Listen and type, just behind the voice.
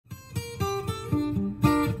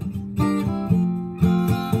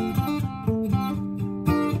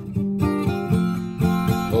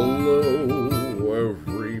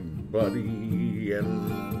everybody,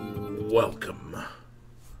 and welcome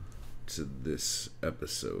to this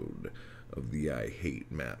episode of the I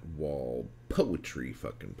Hate Matt Wall poetry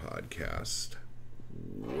fucking podcast,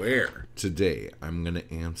 where today I'm going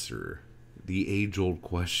to answer the age-old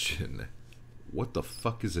question, what the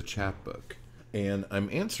fuck is a chapbook? And I'm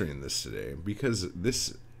answering this today because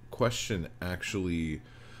this question actually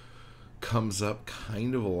comes up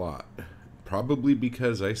kind of a lot. Probably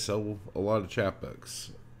because I sell a lot of chapbooks,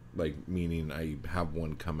 like meaning I have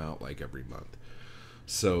one come out like every month.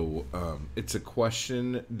 So it's a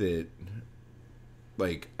question that,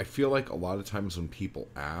 like, I feel like a lot of times when people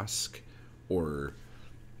ask or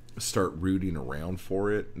start rooting around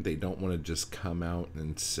for it, they don't want to just come out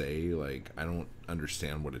and say, like, I don't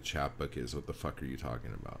understand what a chapbook is. What the fuck are you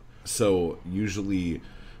talking about? So usually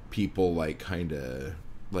people like kind of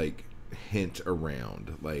like hint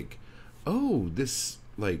around, like, oh, this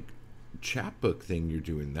like chapbook thing you're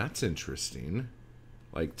doing, that's interesting.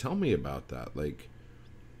 Like, tell me about that. Like,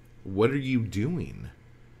 what are you doing?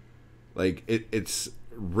 Like, it's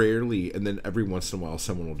rarely, and then every once in a while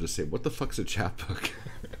someone will just say, what the fuck's a chapbook?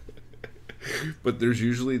 But there's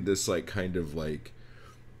usually this like kind of like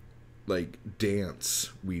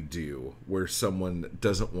dance we do where someone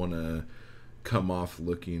doesn't want to come off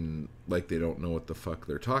looking like they don't know what the fuck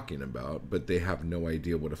they're talking about, but they have no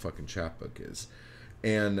idea what a fucking chapbook is.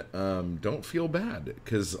 And don't feel bad,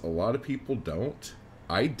 because a lot of people don't.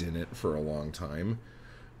 I didn't for a long time.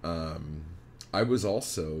 I was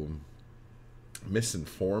also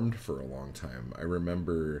misinformed for a long time. I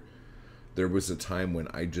remember there was a time when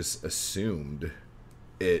I just assumed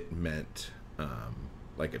it meant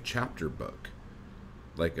like a chapter book,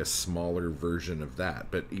 like a smaller version of that.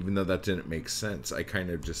 But even though that didn't make sense, I kind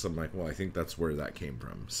of just, I'm like, well, I think that's where that came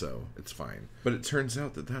from, so it's fine. But it turns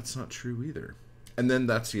out that that's not true either. And then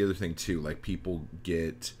that's the other thing too, like people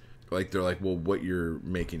get, like, they're like, well, what you're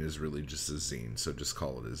making is really just a zine, so just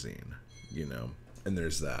call it a zine, you know? And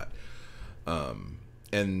there's that.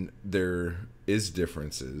 And there is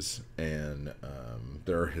differences, and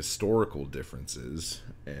there are historical differences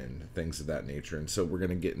and things of that nature. And so we're going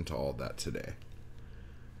to get into all that today.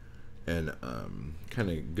 And kind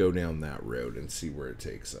of go down that road and see where it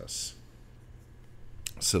takes us.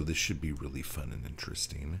 So this should be really fun and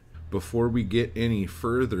interesting. Before we get any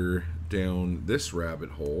further down this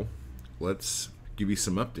rabbit hole, let's give you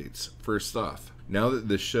some updates. First off, now that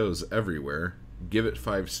this show's everywhere, give it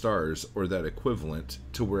 5 stars or that equivalent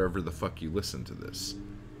to wherever the fuck you listen to this.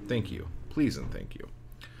 Thank you. Please and thank you.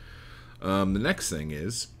 The next thing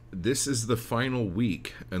is, this is the final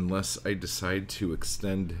week unless I decide to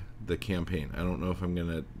extend the campaign. I don't know if I'm going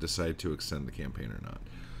to decide to extend the campaign or not.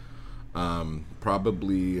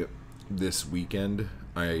 Probably this weekend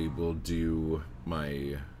I will do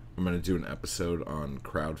I'm going to do an episode on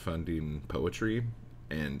crowdfunding poetry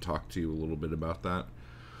and talk to you a little bit about that.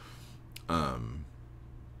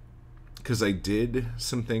 Because I did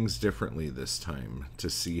some things differently this time to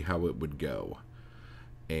see how it would go.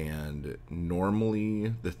 And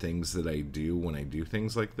normally the things that I do when I do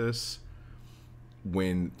things like this,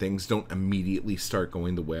 when things don't immediately start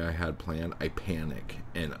going the way I had planned, I panic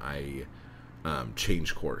and I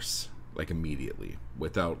change course like immediately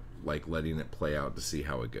without like letting it play out to see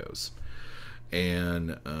how it goes.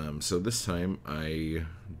 And so this time I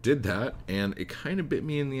did that, and it kind of bit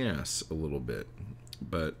me in the ass a little bit,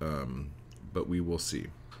 but we will see.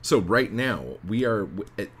 So right now we are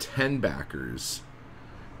at 10 backers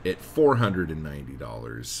at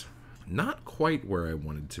 $490. Not quite where I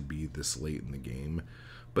wanted to be this late in the game,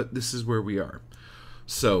 but this is where we are.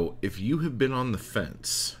 So if you have been on the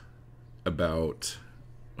fence about,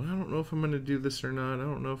 I don't know if I'm going to do this or not, I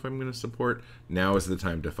don't know if I'm going to support, now is the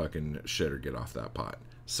time to fucking shit or get off that pot.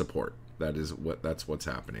 Support. That's what's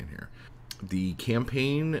happening here. The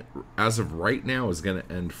campaign as of right now is going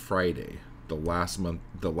to end Friday, the last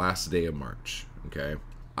day of March, okay?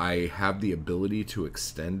 I have the ability to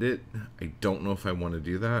extend it. I don't know if I want to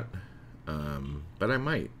do that, but I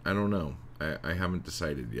might. I don't know. I haven't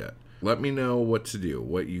decided yet. Let me know what to do,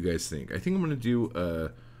 what you guys think. I think I'm going to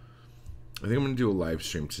do a live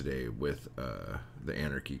stream today with the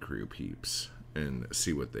Anarchy Crew peeps and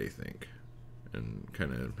see what they think and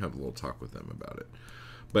kind of have a little talk with them about it.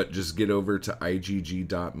 But just get over to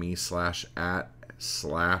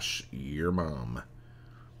igg.me/@/Yermom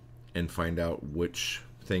and find out which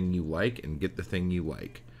thing you like and get the thing you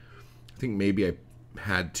like. I think maybe I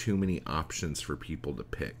had too many options for people to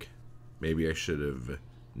pick. Maybe I should have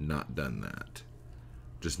not done that.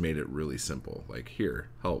 Just made it really simple. Like, here,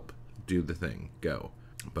 help, do the thing, go.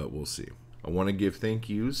 But we'll see. I want to give thank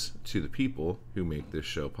yous to the people who make this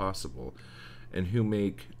show possible and who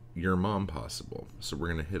make Yermom possible. So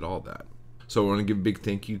we're going to hit all that. So I want to give a big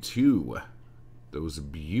thank you to those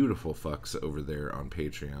beautiful fucks over there on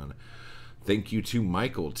Patreon. Thank you to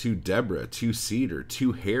Michael, to Deborah, to Cedar,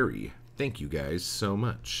 to Harry. Thank you guys so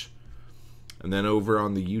much. And then over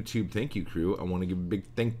on the YouTube thank you crew, I want to give a big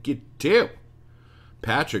thank you to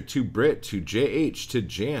Patrick, to Britt, to JH, to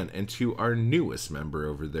Jan, and to our newest member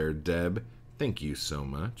over there, Deb. Thank you so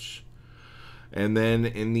much. And then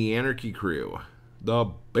in the Anarchy Crew,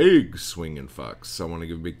 the big swinging fucks, I want to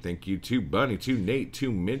give a big thank you to Bunny, to Nate,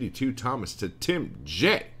 to Mindy, to Thomas, to Tim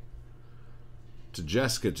J, to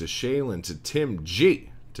Jessica, to Shaylin, to Tim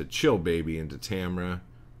G, to Chill Baby, and to Tamra.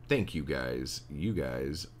 Thank you guys. You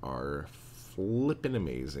guys are flipping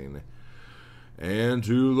amazing. And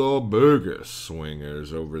to the biggest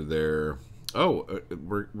swingers over there. Oh,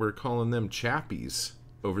 we're calling them chappies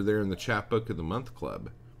over there in the Chapbook of the Month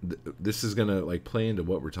Club. This is gonna like play into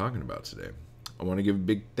what we're talking about today. I want to give a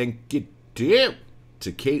big thank you to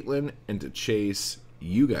Caitlin and to Chase.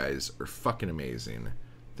 You guys are fucking amazing.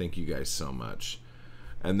 Thank you guys so much.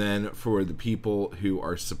 And then for the people who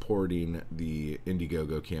are supporting the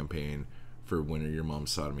Indiegogo campaign for Winner Your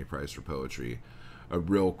Mom's Sawdoemee Prize for Poetry, a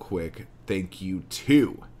real quick thank you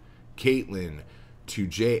to Caitlin, to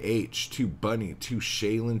JH, to Bunny, to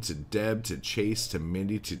Shaylin, to Deb, to Chase, to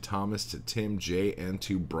Mindy, to Thomas, to Tim J, and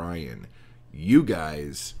to Brian. You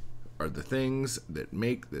guys are the things that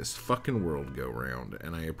make this fucking world go round,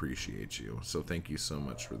 and I appreciate you. So thank you so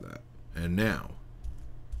much for that. And now,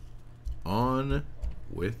 on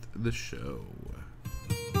with the show.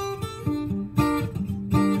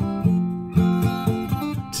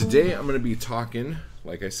 Today I'm going to be talking,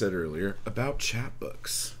 like I said earlier, about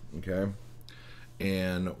chapbooks, okay?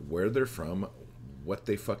 And where they're from, what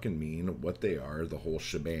they fucking mean, what they are, the whole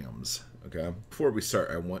shabams, okay? Before we start,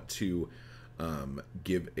 I want to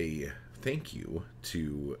give a thank you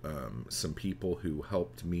to some people who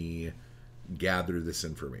helped me gather this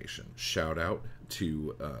information. Shout out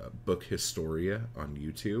to Book Historia on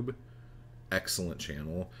YouTube. Excellent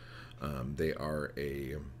channel. They are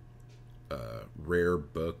a rare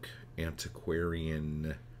book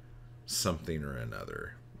antiquarian something or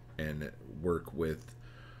another, and work with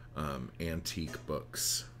antique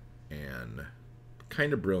books, and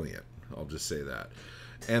kind of brilliant, I'll just say that.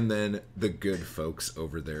 And then the good folks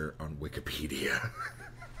over there on Wikipedia.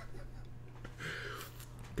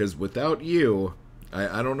 Because without you,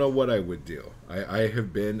 I don't know what I would do. I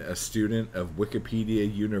have been a student of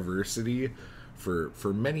Wikipedia University for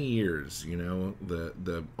many years. You know,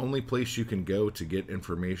 the only place you can go to get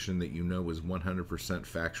information that you know is 100%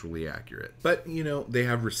 factually accurate. But, you know, they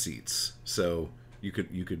have receipts, so you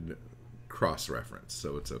could cross-reference,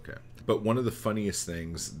 so it's okay. But one of the funniest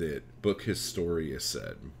things that Book Historia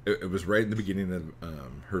said, it was right in the beginning of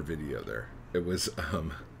her video there. It was,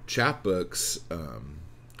 chapbooks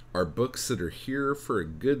are books that are here for a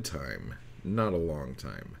good time, not a long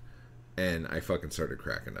time. And I fucking started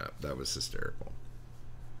cracking up. That was hysterical.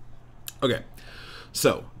 Okay,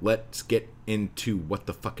 so let's get into what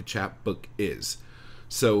the fuck a chapbook is.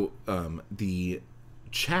 So the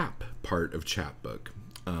chap part of chapbook,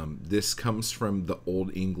 this comes from the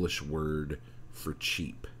Old English word for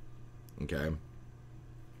cheap, okay?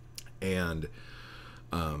 And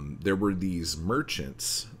there were these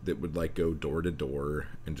merchants that would like go door to door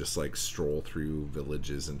and just like stroll through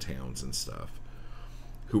villages and towns and stuff,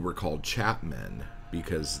 who were called chapmen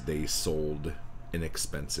because they sold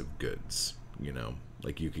inexpensive goods, you know?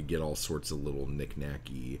 Like you could get all sorts of little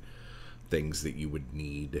knick-knacky things that you would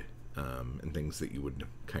need, and things that you would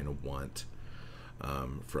kind of want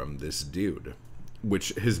from this dude, which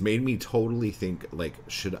has made me totally think, like,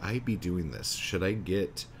 should I be doing this? Should I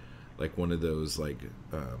get like one of those, like,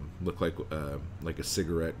 look like a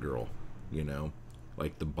cigarette girl, you know,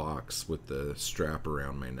 like the box with the strap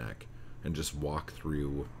around my neck, and just walk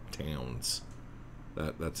through towns?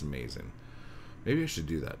 That's amazing. Maybe I should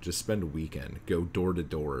do that. Just spend a weekend, go door to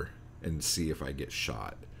door, and see if I get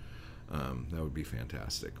shot. That would be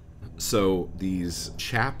fantastic. So these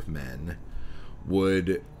chapmen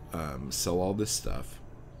would sell all this stuff,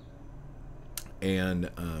 and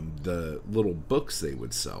the little books they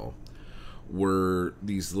would sell were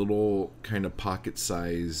these little kind of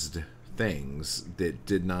pocket-sized things that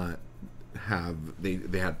did not have,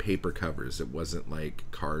 they had paper covers. It wasn't like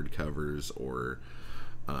card covers or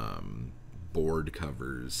board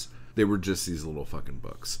covers. They were just these little fucking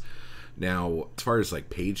books. Now, as far as like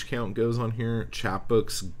page count goes on here,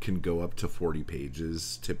 chapbooks can go up to 40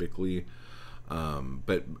 pages typically.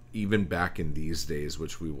 But even back in these days,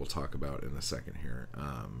 which we will talk about in a second here,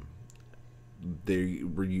 they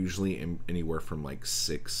were usually anywhere from like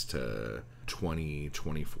 6 to 20,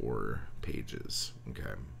 24 pages.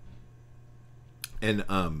 Okay. And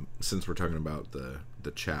since we're talking about the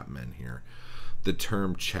chapmen here, the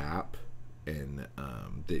term chap, and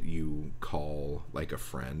that you call like a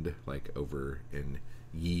friend, like over in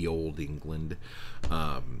ye old England,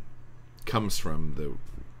 comes from the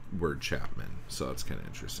word chapman. So that's kind of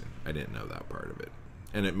interesting. I didn't know that part of it.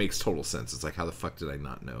 And it makes total sense. It's like, how the fuck did I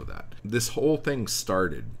not know that? This whole thing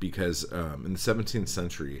started because in the 17th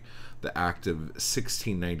century, the Act of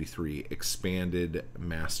 1693 expanded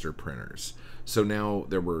master printers. So now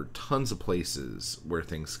there were tons of places where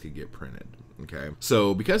things could get printed. Okay.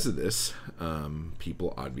 So because of this,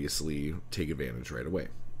 people obviously take advantage right away.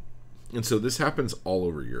 And so this happens all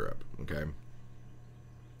over Europe. Okay.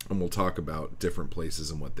 And we'll talk about different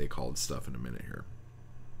places and what they called stuff in a minute here.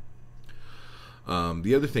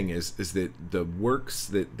 The other thing is that the works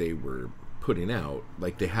that they were putting out,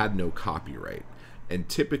 like, they had no copyright. And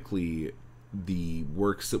typically the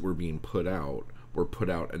works that were being put out were put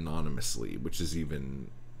out anonymously, which is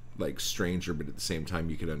even like stranger, but at the same time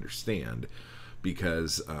you can understand,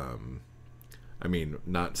 because I mean,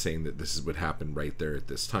 not saying that this is what happened right there at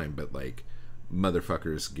this time, but like,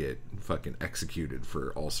 motherfuckers get fucking executed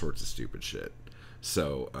for all sorts of stupid shit.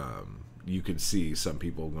 So you could see some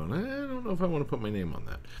people going, I don't know if I want to put my name on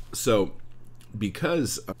that. So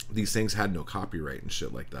because these things had no copyright and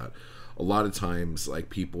shit like that, a lot of times like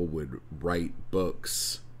people would write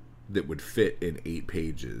books that would fit in 8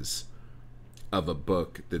 pages of a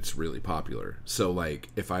book that's really popular. So like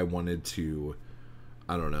if I wanted to,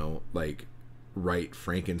 I don't know, like write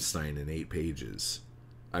Frankenstein in 8 pages,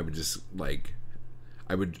 I would just like,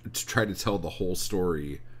 I would try to tell the whole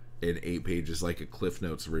story in 8 pages, like a Cliff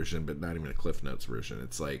Notes version, but not even a Cliff Notes version.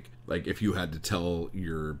 It's like if you had to tell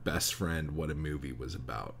your best friend what a movie was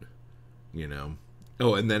about, you know?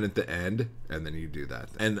 Oh, and then at the end, and then you do that.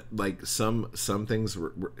 And like some things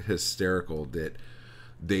were hysterical, that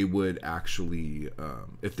they would actually,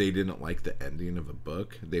 if they didn't like the ending of a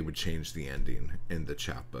book, they would change the ending in the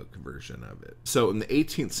chapbook version of it. So in the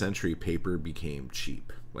 18th century, paper became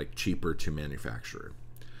cheap, like cheaper to manufacture.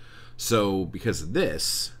 So because of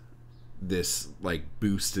this like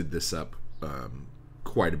boosted this up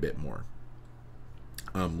quite a bit more.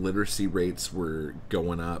 Literacy rates were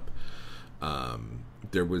going up.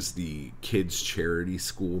 There was the kids charity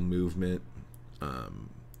school movement,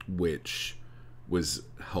 which was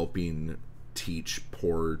helping teach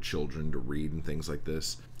poor children to read and things like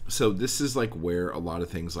this. So this is like where a lot of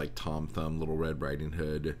things like Tom Thumb, Little Red Riding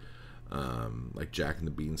Hood, like Jack and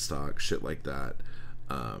the Beanstalk, shit like that,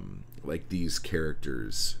 like these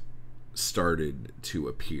characters started to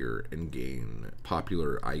appear and gain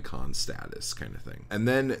popular icon status, kind of thing. And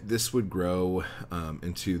then this would grow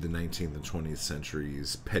into the 19th and 20th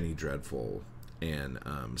centuries, penny dreadful and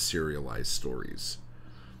serialized stories.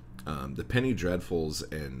 The penny dreadfuls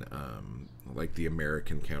and like the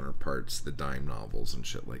American counterparts, the dime novels and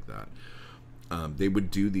shit like that, they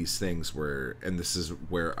would do these things where, and this is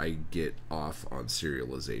where I get off on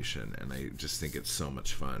serialization, and I just think it's so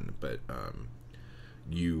much fun, but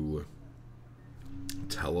you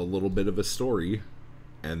tell a little bit of a story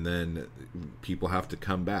and then people have to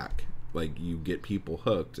come back. Like, you get people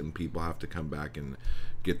hooked and people have to come back and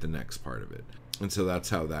get the next part of it. And so that's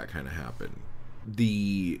how that kind of happened.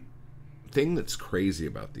 The thing that's crazy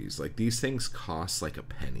about these, like, these things cost like a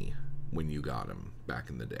penny when you got them back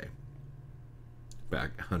in the day,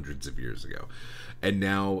 back hundreds of years ago. And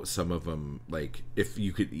now some of them, like, if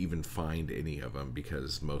you could even find any of them,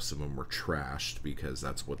 because most of them were trashed, because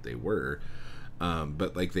that's what they were,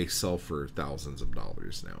 but like they sell for thousands of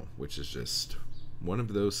dollars now, which is just one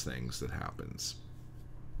of those things that happens.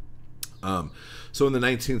 So in the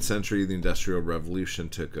 19th century, the Industrial Revolution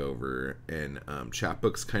took over, and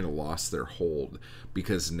chapbooks kind of lost their hold,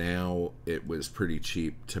 because now it was pretty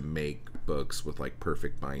cheap to make books with like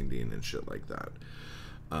perfect binding and shit like that,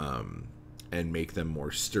 and make them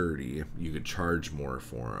more sturdy. You could charge more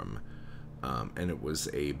for them, and it was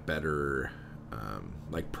a better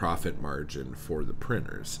like profit margin for the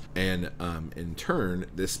printers. And in turn,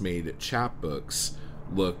 this made chapbooks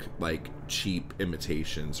look like cheap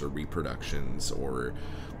imitations or reproductions, or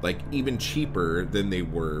like even cheaper than they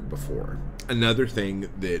were before. Another thing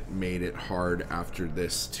that made it hard after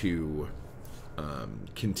this to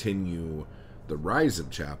continue the rise of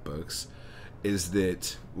chapbooks is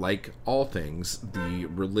that, like all things, the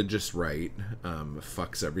religious right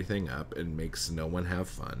fucks everything up and makes no one have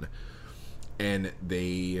fun. And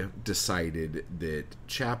they decided that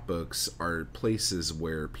chapbooks are places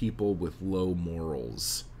where people with low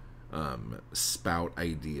morals spout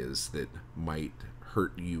ideas that might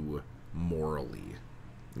hurt you morally,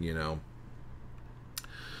 you know?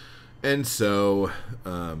 And so,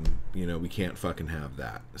 we can't fucking have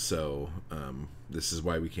that. So, this is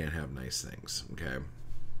why we can't have nice things, okay?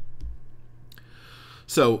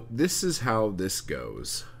 So, this is how this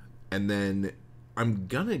goes. And then, I'm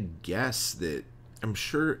gonna guess that, I'm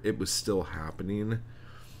sure it was still happening,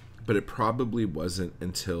 but it probably wasn't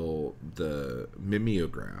until the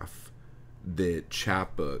mimeograph that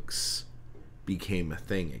chapbooks became a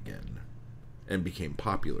thing again and became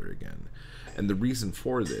popular again. And the reason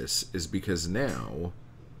for this is because now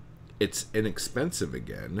it's inexpensive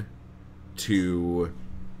again to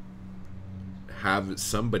have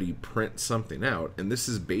somebody print something out. And this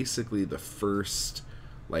is basically the first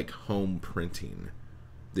like home printing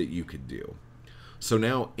that you could do. So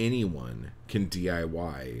now anyone can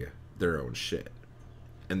DIY their own shit.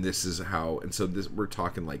 And this is how, and so this, we're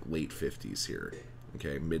talking like late 50s here.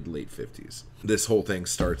 Okay, mid-late 50s. This whole thing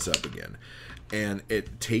starts up again. And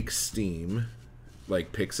it takes steam,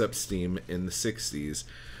 like picks up steam in the 60s.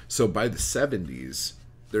 So by the 70s,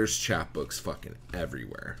 there's chapbooks fucking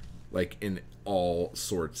everywhere. Like in all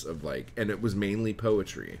sorts of like, and it was mainly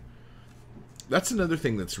poetry. That's another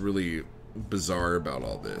thing that's really bizarre about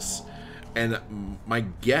all this. And my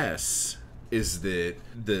guess is that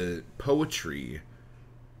the poetry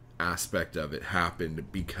aspect of it happened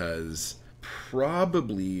because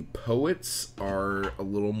probably poets are a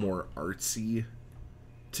little more artsy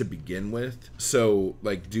to begin with. So,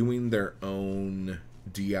 like, doing their own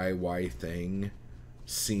DIY thing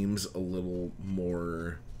seems a little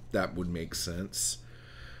more, that would make sense.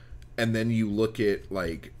 And then you look at,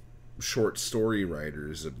 like, short story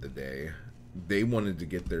writers of the day, they wanted to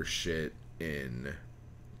get their shit in,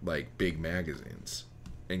 like, big magazines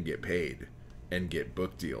and get paid and get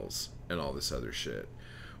book deals and all this other shit.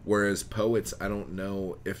 Whereas poets, I don't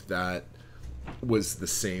know if that was the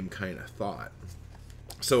same kind of thought.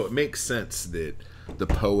 So it makes sense that the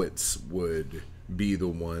poets would be the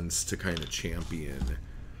ones to kind of champion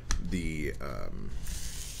the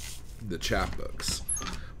chapbooks.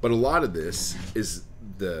 But a lot of this is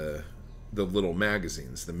the little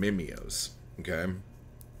magazines, the mimeos, okay?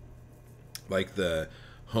 Like the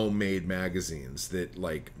homemade magazines that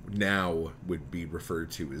like now would be referred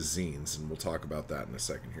to as zines, and we'll talk about that in a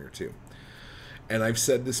second here too. And I've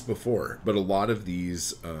said this before, but a lot of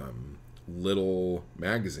these little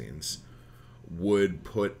magazines would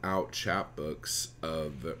put out chapbooks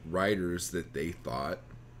of writers that they thought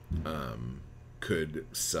could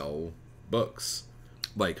sell books.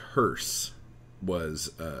 Like Hearst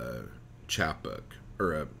was a chapbook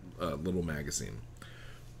or a little magazine.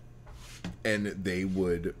 And they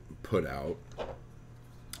would put out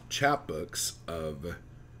chapbooks of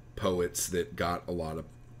poets that got a lot of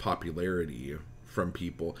popularity from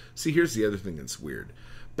people. See, here's the other thing that's weird.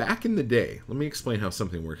 Back in the day, let me explain how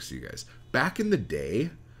something works to you guys. Back in the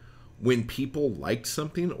day, when people liked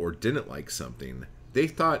something or didn't like something, they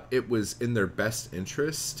thought it was in their best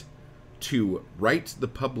interest to write the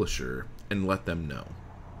publisher and let them know.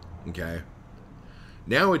 Okay?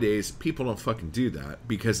 Nowadays, people don't fucking do that,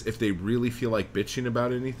 because if they really feel like bitching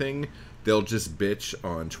about anything, they'll just bitch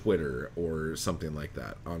on Twitter or something like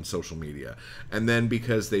that on social media. And then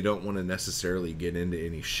because they don't want to necessarily get into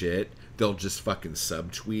any shit, they'll just fucking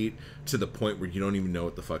subtweet to the point where you don't even know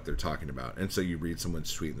what the fuck they're talking about. And so you read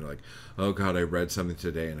someone's tweet and they're like, oh god, I read something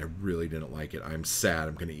today and I really didn't like it. I'm sad.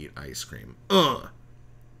 I'm going to eat ice cream. And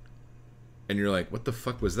you're like, what the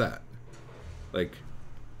fuck was that? Like,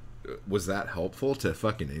 was that helpful to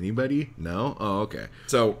fucking anybody? No? Oh, okay.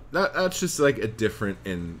 So that's just like a difference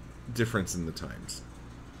in the times.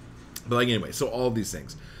 But like anyway, so all of these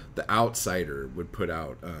things. The Outsider would put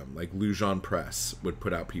out, like Lujan Press would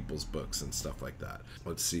put out people's books and stuff like that.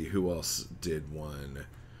 Let's see, who else did one?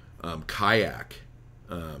 Kayak,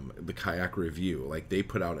 the Kayak Review, like they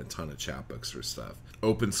put out a ton of chapbooks for stuff.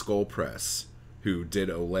 Open Skull Press, who did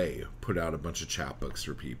Olay, put out a bunch of chapbooks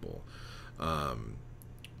for people.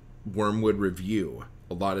 Wormwood Review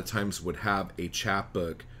a lot of times would have a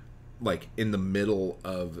chapbook like in the middle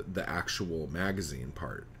of the actual magazine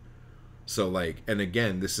part. So like, and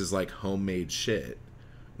again, this is like homemade shit.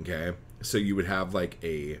 Okay. So you would have like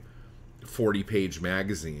a 40-page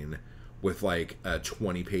magazine with like a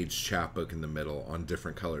 20-page chapbook in the middle on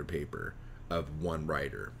different colored paper of one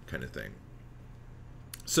writer kind of thing.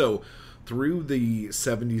 So through the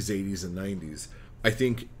 70s, 80s, and 90s, I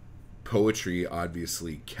think poetry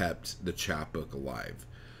obviously kept the chapbook alive.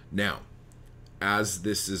 Now, as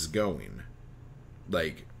this is going,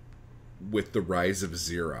 like with the rise of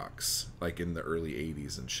Xerox, like in the early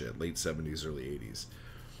 80s and shit, late 70s, early 80s,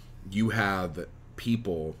 you have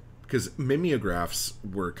people, because mimeographs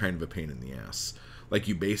were kind of a pain in the ass. Like,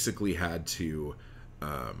 you basically had to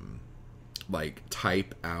like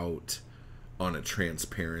type out on a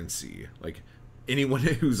transparency. Like, anyone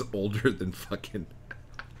who's older than fucking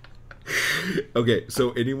okay,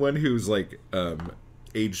 so anyone who's like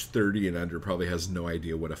age 30 and under probably has no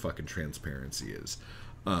idea what a fucking transparency is.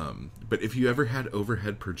 But if you ever had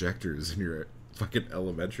overhead projectors in your fucking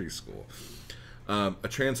elementary school, a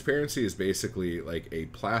transparency is basically like a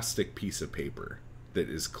plastic piece of paper that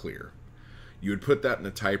is clear. You would put that in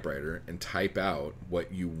a typewriter and type out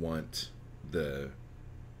what you want the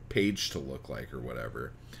page to look like or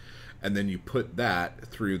whatever. And then you put that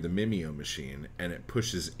through the mimeo machine and it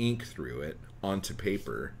pushes ink through it onto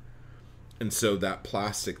paper. And so that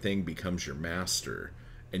plastic thing becomes your master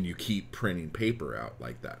and you keep printing paper out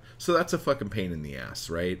like that. So that's a fucking pain in the ass,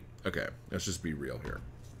 right? Okay, let's just be real here.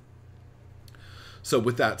 So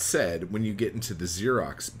with that said, when you get into the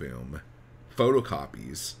Xerox boom,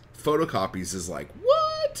 photocopies is like,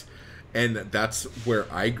 what? And that's where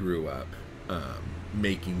I grew up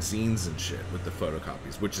making zines and shit with the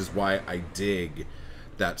photocopies, which is why I dig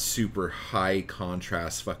that super high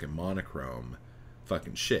contrast fucking monochrome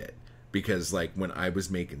fucking shit. Because like when I was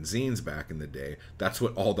making zines back in the day, that's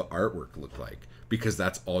what all the artwork looked like, because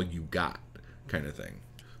that's all you got, kind of thing.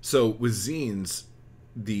 So with zines,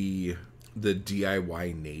 the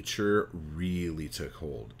DIY nature really took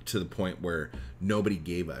hold to the point where nobody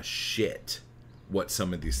gave a shit what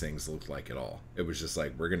some of these things looked like at all. It was just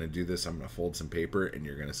like, we're going to do this, I'm going to fold some paper, and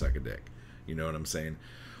you're going to suck a dick. You know what I'm saying?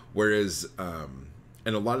 Whereas, and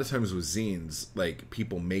a lot of times with zines, like,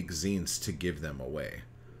 people make zines to give them away.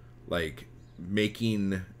 Like,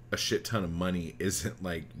 making a shit ton of money isn't,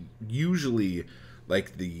 like, usually,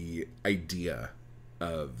 like, the idea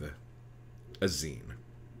of a zine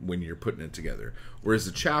when you're putting it together. Whereas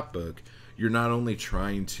a chapbook, you're not only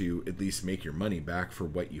trying to at least make your money back for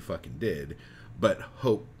what you fucking did, but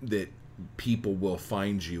hope that people will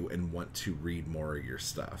find you and want to read more of your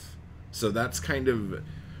stuff. So that's kind of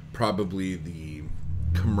probably the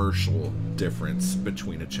commercial difference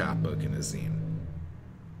between a chapbook and a zine.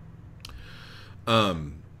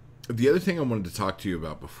 The other thing I wanted to talk to you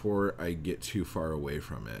about before I get too far away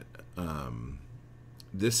from it,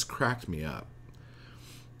 this cracked me up.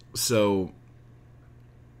 So,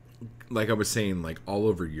 like I was saying, like all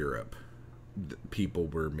over Europe, people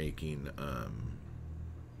were making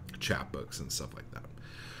chapbooks and stuff like that.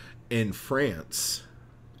 In France,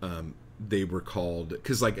 they were called,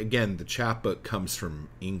 because like again, the chapbook comes from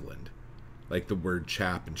England, like the word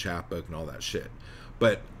chap and chapbook and all that shit.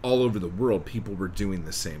 But all over the world, people were doing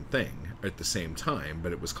the same thing at the same time,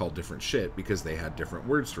 but it was called different shit because they had different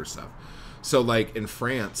words for stuff. So like in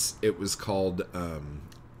France, it was called,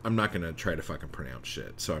 I'm not going to try to fucking pronounce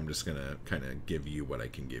shit, so I'm just going to kind of give you what I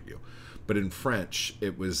can give you. But in French,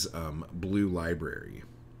 it was Blue Library.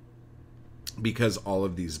 Because all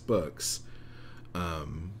of these books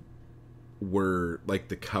were, like,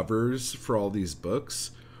 the covers for all these books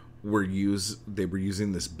were they were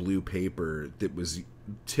using this blue paper that was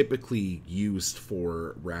typically used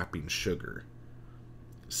for wrapping sugar.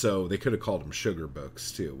 So they could have called them sugar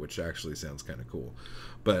books too, which actually sounds kind of cool.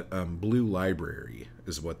 But Blue Library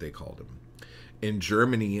is what they called them. In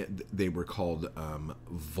Germany, they were called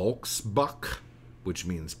Volksbuch, which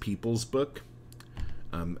means people's book.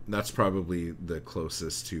 That's probably the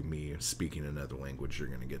closest to me speaking another language you're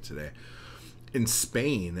going to get today. In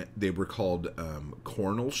Spain, they were called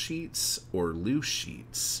cornel sheets or loose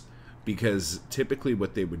sheets, because typically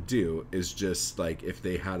what they would do is just like if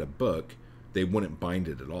they had a book, they wouldn't bind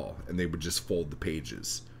it at all, and they would just fold the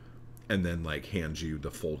pages and then like hand you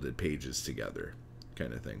the folded pages together,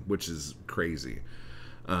 kind of thing, which is crazy.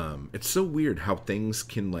 It's so weird how things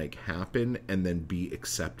can like happen and then be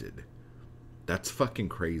accepted. That's fucking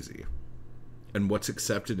crazy. And what's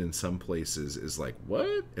accepted in some places is like,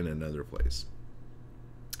 what? In another place.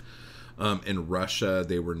 In Russia,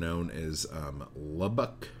 they were known as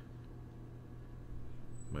Lubuk,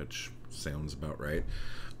 which sounds about right.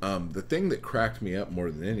 The thing that cracked me up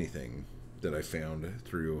more than anything that I found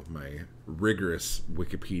through my rigorous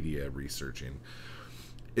Wikipedia researching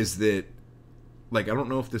is that, like, I don't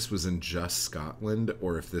know if this was in just Scotland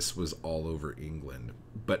or if this was all over England,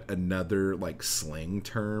 but another, like, slang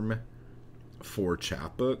term for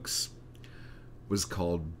chapbooks was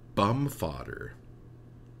called bum fodder.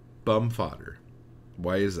 Bum fodder.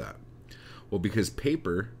 Why is that? Well, because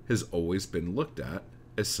paper has always been looked at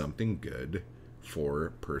as something good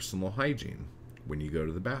for personal hygiene when you go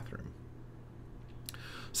to the bathroom.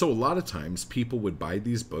 So a lot of times people would buy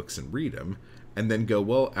these books and read them, and then go,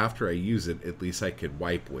 well, after I use it, at least I could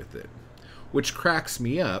wipe with it. Which cracks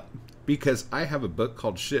me up, because I have a book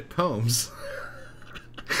called Shit Poems.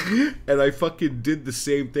 And I fucking did the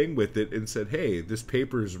same thing with it and said, hey, this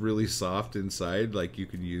paper is really soft inside. Like, you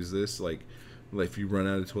could use this. Like if you run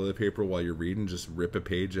out of toilet paper while you're reading, just rip a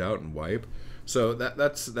page out and wipe. So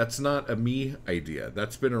that's not a me idea.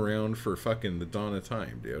 That's been around for fucking the dawn of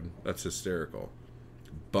time, dude. That's hysterical.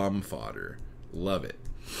 Bum fodder. Love it.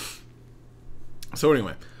 So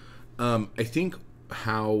anyway, I think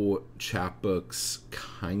how chapbooks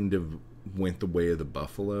kind of went the way of the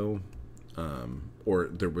buffalo, or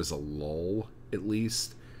there was a lull at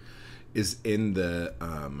least, is in the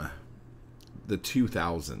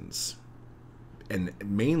 2000s, and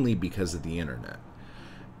mainly because of the internet.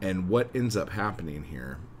 And what ends up happening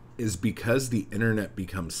here is, because the internet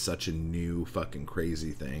becomes such a new fucking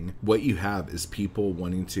crazy thing, what you have is people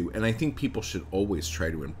wanting to, and I think people should always try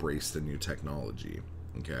to embrace the new technology,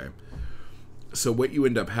 okay? So what you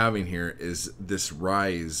end up having here is this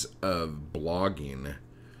rise of blogging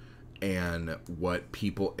and what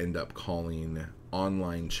people end up calling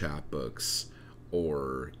online chapbooks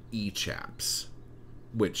or e-chaps,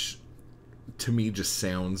 which to me just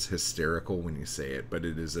sounds hysterical when you say it, but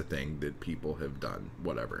it is a thing that people have done,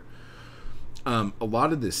 whatever. A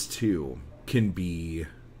lot of this too can be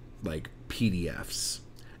like PDFs.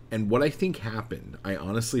 And what I think happened, I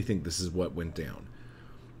honestly think this is what went down.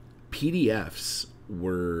 PDFs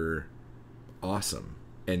were awesome.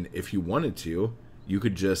 And if you wanted to, you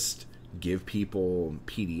could just give people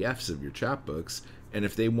PDFs of your chapbooks, and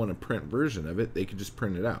if they want a print version of it, they could just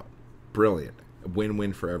print it out. Brilliant.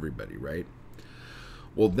 Win-win for everybody, right?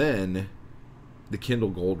 Well, then the Kindle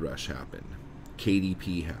Gold Rush happened.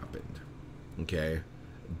 KDP happened. Okay?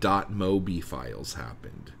 .mobi files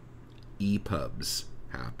happened. EPUBs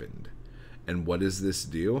happened. And what does this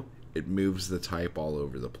do? It moves the type all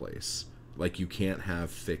over the place. Like, you can't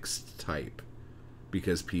have fixed type,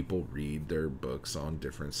 because people read their books on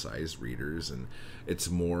different size readers, and it's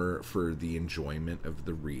more for the enjoyment of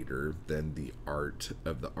the reader than the art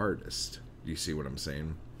of the artist. Do you see what I'm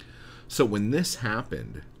saying? So when this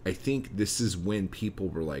happened, I think this is when people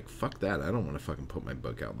were like, fuck that, I don't want to fucking put my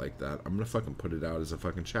book out like that. I'm going to fucking put it out as a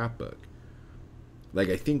fucking chapbook. Like,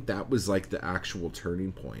 I think that was like the actual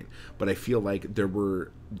turning point. But I feel like there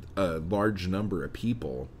were a large number of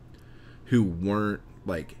people who weren't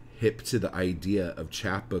like hip to the idea of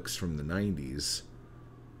chapbooks from the 90s.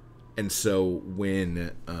 And so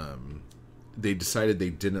when they decided they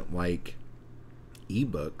didn't like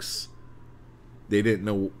ebooks, they didn't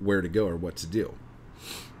know where to go or what to do.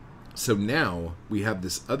 So now we have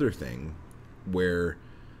this other thing where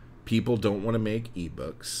people don't want to make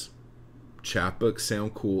ebooks. Chapbooks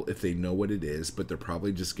sound cool if they know what it is, but they're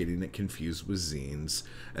probably just getting it confused with zines.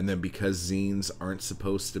 And then because zines aren't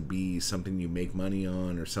supposed to be something you make money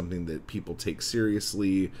on or something that people take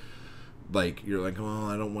seriously, like, you're like, oh,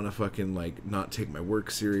 I don't want to fucking like not take my work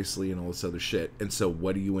seriously and all this other shit. And so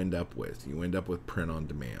what do you end up with? You end up with print on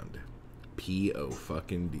demand.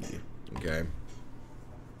 P-O-fucking-D. Okay?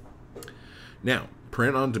 Now,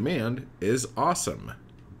 print on demand is awesome,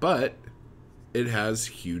 but it has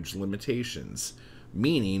huge limitations,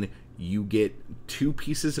 meaning you get 2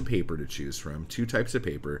 pieces of paper to choose from, 2 types of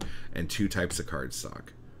paper, and 2 types of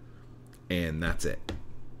cardstock. And that's it.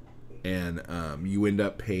 And you end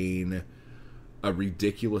up paying a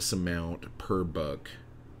ridiculous amount per book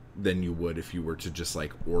than you would if you were to just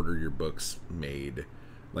like order your books made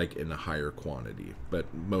like in a higher quantity. But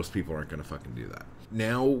most people aren't going to fucking do that.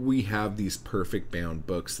 Now we have these perfect bound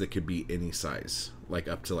books that could be any size, like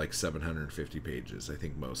up to like 750 pages. I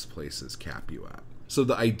think most places cap you at. So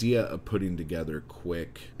the idea of putting together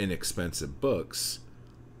quick, inexpensive books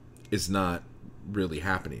is not really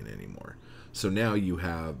happening anymore. So now you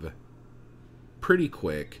have pretty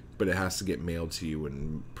quick, but it has to get mailed to you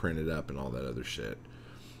and printed up and all that other shit,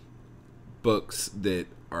 books that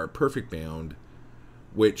are perfect bound,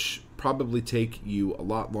 which probably take you a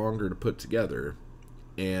lot longer to put together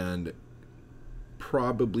and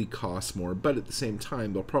probably cost more, but at the same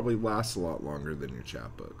time they'll probably last a lot longer than your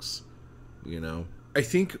chapbooks, you know? I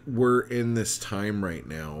think we're in this time right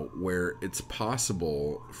now where it's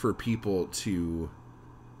possible for people to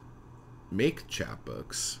make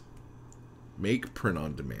chapbooks, make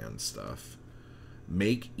print-on-demand stuff,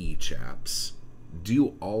 make e-chaps,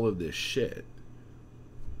 do all of this shit,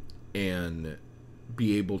 and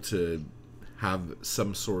be able to have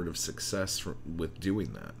some sort of success with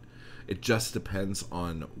doing that. It just depends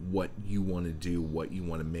on what you want to do, what you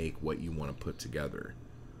want to make, what you want to put together.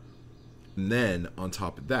 And then on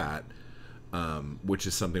top of that, which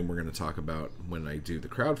is something we're going to talk about when I do the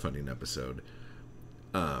crowdfunding episode,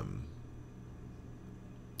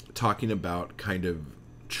 talking about kind of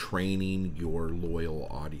training your loyal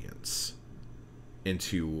audience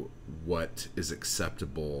into what is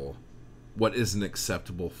acceptable, what is an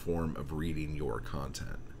acceptable form of reading your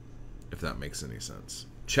content, if that makes any sense.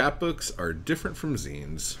 Chapbooks are different from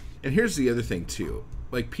zines. And here's the other thing too.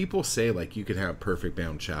 Like, people say like you could have perfect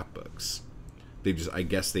bound chapbooks. I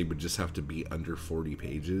guess they would just have to be under 40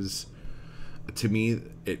 pages. To me,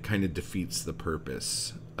 it kind of defeats the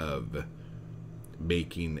purpose of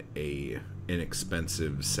making a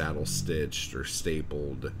inexpensive saddle stitched or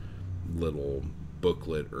stapled little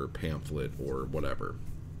booklet or pamphlet or whatever.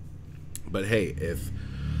 But hey, if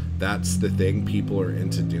that's the thing people are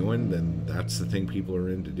into doing, then that's the thing people are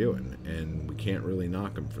into doing, and we can't really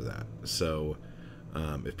knock them for that. So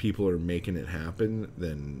if people are making it happen,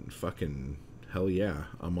 then fucking hell yeah,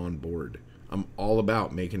 I'm on board. I'm all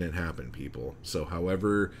about making it happen, people. So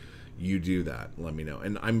however you do that, let me know.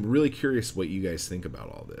 And I'm really curious what you guys think about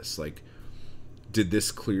all this. Like, did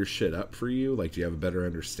this clear shit up for you? Like, do you have a better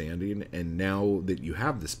understanding? And now that you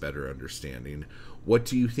have this better understanding, what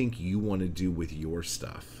do you think you want to do with your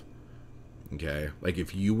stuff? Okay? Like,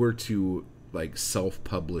 if you were to, like,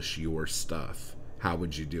 self-publish your stuff, how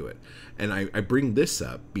would you do it? And I bring this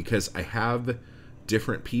up because I have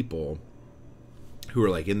different people who are,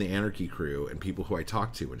 like, in the Anarchy Crew and people who I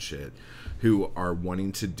talk to and shit who are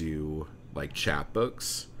wanting to do, like,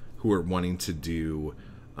 chapbooks, who are wanting to do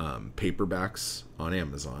paperbacks on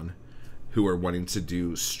Amazon, who are wanting to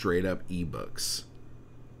do straight up ebooks.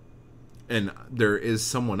 And there is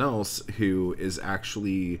someone else who is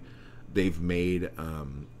actually, they've made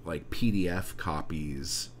like PDF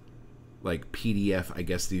copies, like PDF, I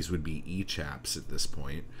guess these would be e-chaps at this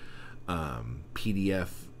point, PDF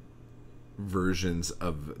versions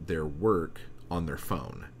of their work on their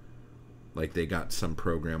phone. Like, they got some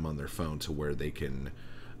program on their phone to where they can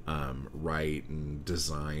write and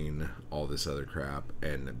design all this other crap,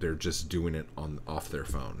 and they're just doing it off their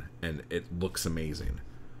phone, and it looks amazing.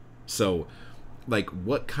 So, like,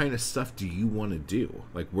 what kind of stuff do you want to do?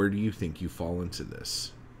 Like, where do you think you fall into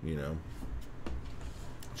this? You know,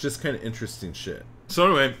 it's just kind of interesting shit. So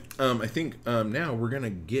anyway, I think now we're gonna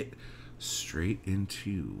get straight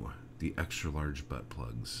into the extra large butt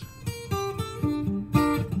plugs.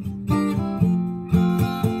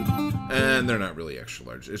 And they're not really extra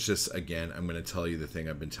large. It's just, again, I'm going to tell you the thing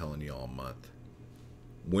I've been telling you all month.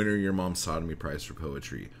 Winner Yermom Sawdoemee Prize for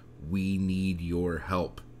Poetry. We need your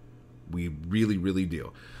help. We really, really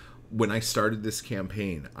do. When I started this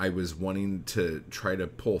campaign, I was wanting to try to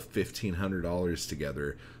pull $1,500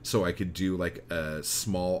 together so I could do like a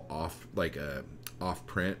small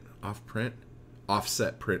offset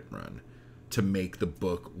print run to make the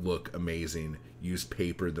book look amazing. Use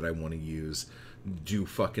paper that I want to use. Do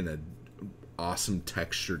fucking a awesome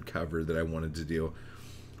textured cover that I wanted to do.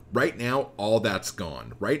 Right now, all that's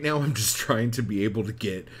gone. Right now, I'm just trying to be able to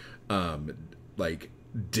get like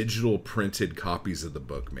digital printed copies of the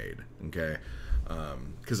book made. Okay,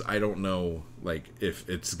 because I don't know like if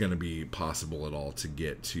it's gonna be possible at all to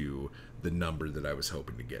get to the number that I was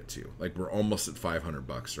hoping to get to. Like, we're almost at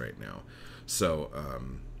 $500 right now. So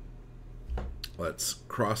let's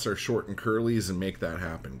cross our short and curlies and make that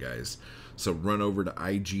happen, guys. So run over to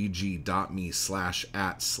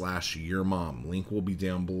igg.me/@/Yermom. Link will be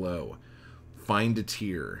down below. Find a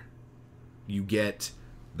tier. You get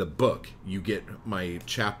the book. You get my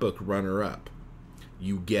chapbook runner-up.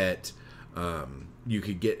 You get, you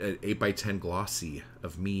could get an 8x10 glossy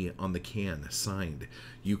of me on the can signed.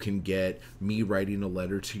 You can get me writing a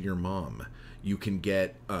letter to your mom. You can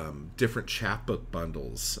get different chapbook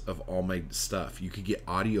bundles of all my stuff. You could get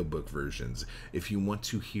audiobook versions. If you want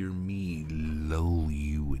to hear me lull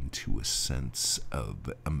you into a sense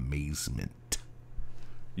of amazement,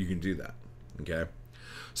 you can do that. Okay?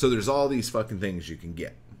 So there's all these fucking things you can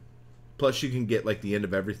get. Plus you can get like The End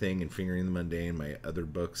of Everything and Fingering the Mundane, my other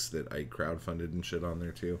books that I crowdfunded and shit on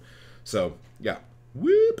there too. So yeah.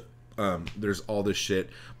 Whoop! There's all this shit,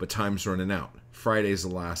 but time's running out. Friday's the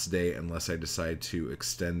last day unless I decide to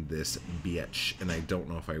extend this bitch, and I don't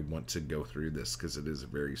know if I want to go through this because it is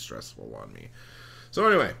very stressful on me. So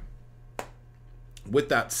anyway, with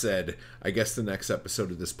that said, I guess the next episode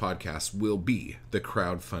of this podcast will be the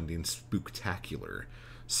crowdfunding spooktacular.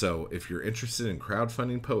 So if you're interested in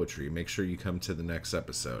crowdfunding poetry, make sure you come to the next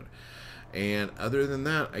episode. And other than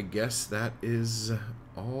that, I guess that is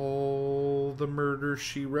all the murder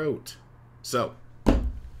she wrote. So,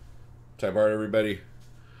 type hard, everybody.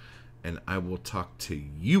 And I will talk to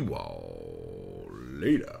you all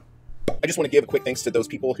later. I just want to give a quick thanks to those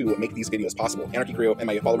people who make these videos possible. Anarchy Crewl and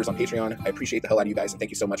my followers on Patreon. I appreciate the hell out of you guys, and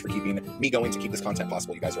thank you so much for keeping me going to keep this content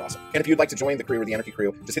possible. You guys are awesome. And if you'd like to join the crew or the Anarchy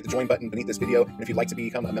Crew, just hit the join button beneath this video. And if you'd like to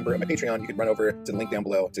become a member of my Patreon, you can run over to the link down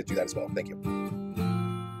below to do that as well. Thank you.